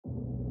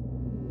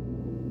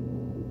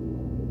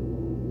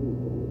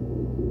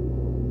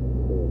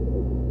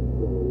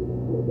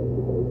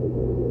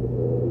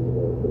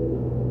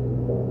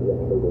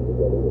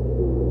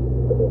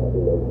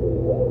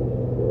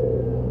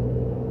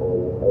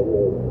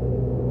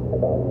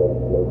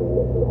ambulance, maybe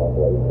less than half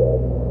later,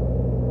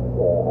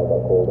 I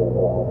got called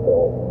into the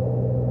hospital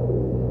to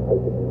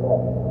take a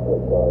test to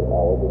make sure I was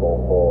eligible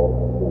for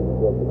the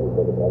drug to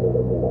consider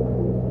eligible next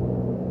week.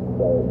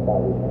 So that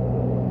was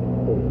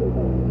pretty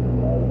busy,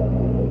 and that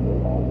can take me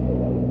on for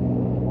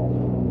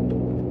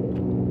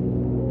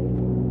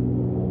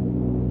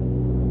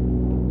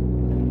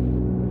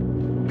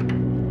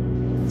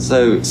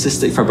So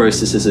cystic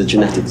fibrosis is a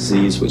genetic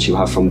disease which you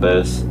have from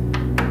birth,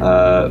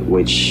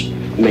 which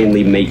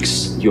mainly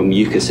makes your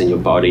mucus in your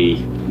body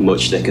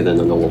much thicker than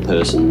a normal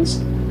person's.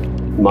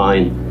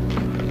 Mine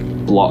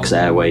blocks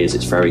airways,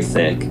 it's very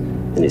thick,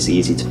 and it's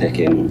easy to pick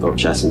in up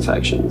chest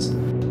infections.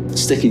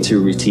 Sticking to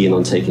a routine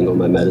on taking all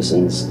my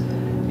medicines,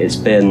 it's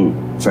been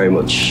very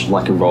much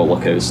like a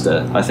roller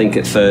coaster. I think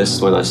at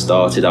first when I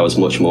started I was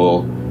much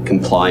more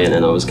compliant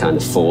and I was kind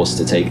of forced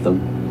to take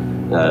them,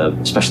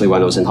 especially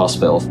when I was in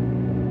hospital.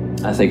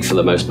 I think for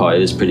the most part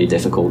it is pretty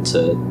difficult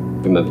to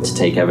remember to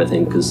take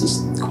everything because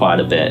there's quite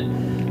a bit.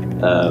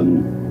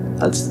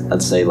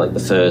 I'd say like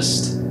the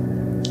first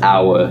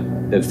hour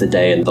of the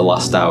day and the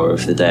last hour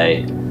of the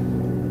day,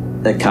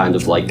 they're kind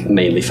of like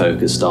mainly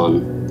focused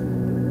on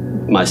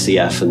my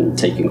CF and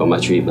taking all my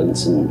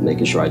treatments and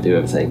making sure I do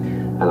everything,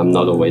 and I'm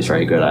not always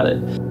very good at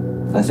it.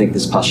 I think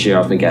this past year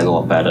I've been getting a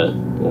lot better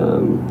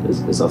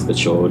as I've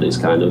matured. It's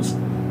kind of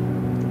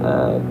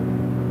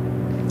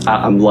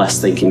I'm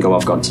less thinking, oh,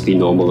 I've got to be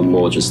normal, and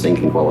more just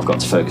thinking, well, I've got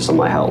to focus on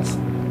my health.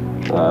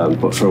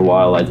 But for a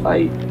while,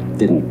 I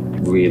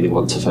didn't really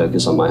want to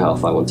focus on my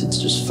health. I wanted to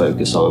just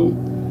focus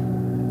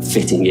on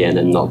fitting in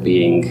and not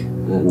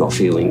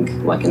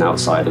feeling like an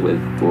outsider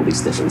with all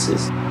these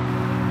differences.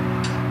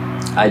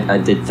 I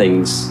did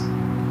things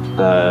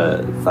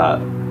that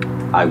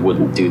I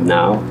wouldn't do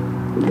now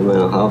in my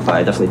mental health.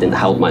 I definitely didn't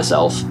help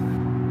myself.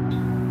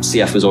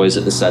 CF was always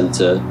at the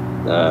centre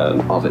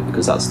of it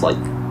because that's like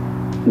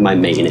my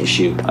main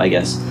issue, I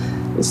guess.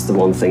 It's the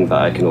one thing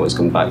that I can always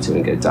come back to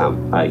and go,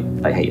 damn,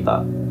 I hate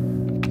that.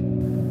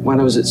 When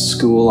I was at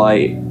school,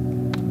 I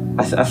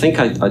think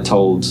I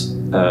told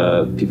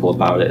people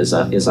about it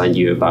as I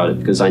knew about it,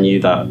 because I knew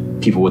that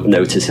people would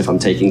notice if I'm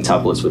taking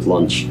tablets with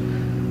lunch,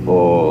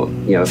 or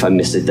if I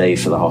missed a day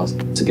to go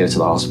to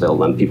the hospital,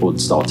 then people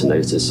would start to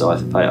notice. So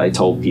I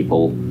told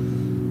people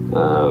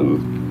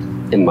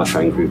in my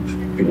friend group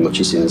pretty much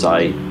as soon as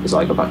I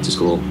got back to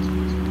school.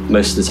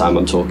 Most of the time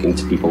I'm talking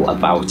to people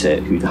about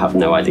it who have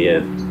no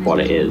idea what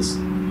it is.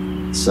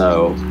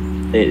 So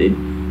it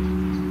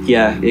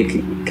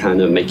can kind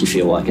of make you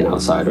feel like an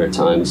outsider at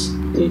times.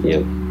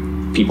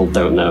 People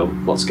don't know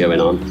what's going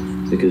on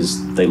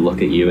because they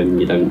look at you and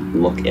you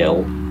don't look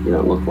ill. You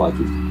don't look like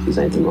there's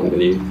anything wrong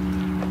with you.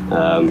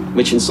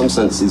 Which in some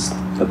sense is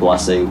a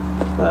blessing,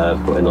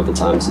 but in other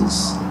times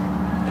it's,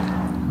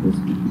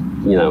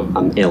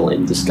 I'm ill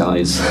in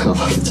disguise a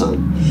lot of the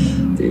time.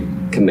 It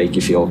can make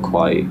you feel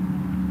quite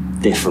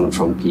different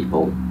from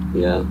people,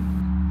 yeah.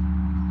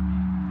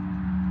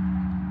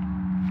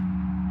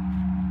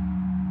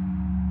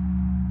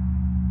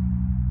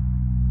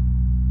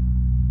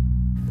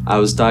 I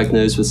was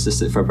diagnosed with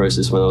cystic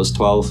fibrosis when I was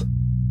 12,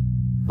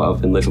 but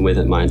I've been living with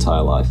it my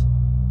entire life.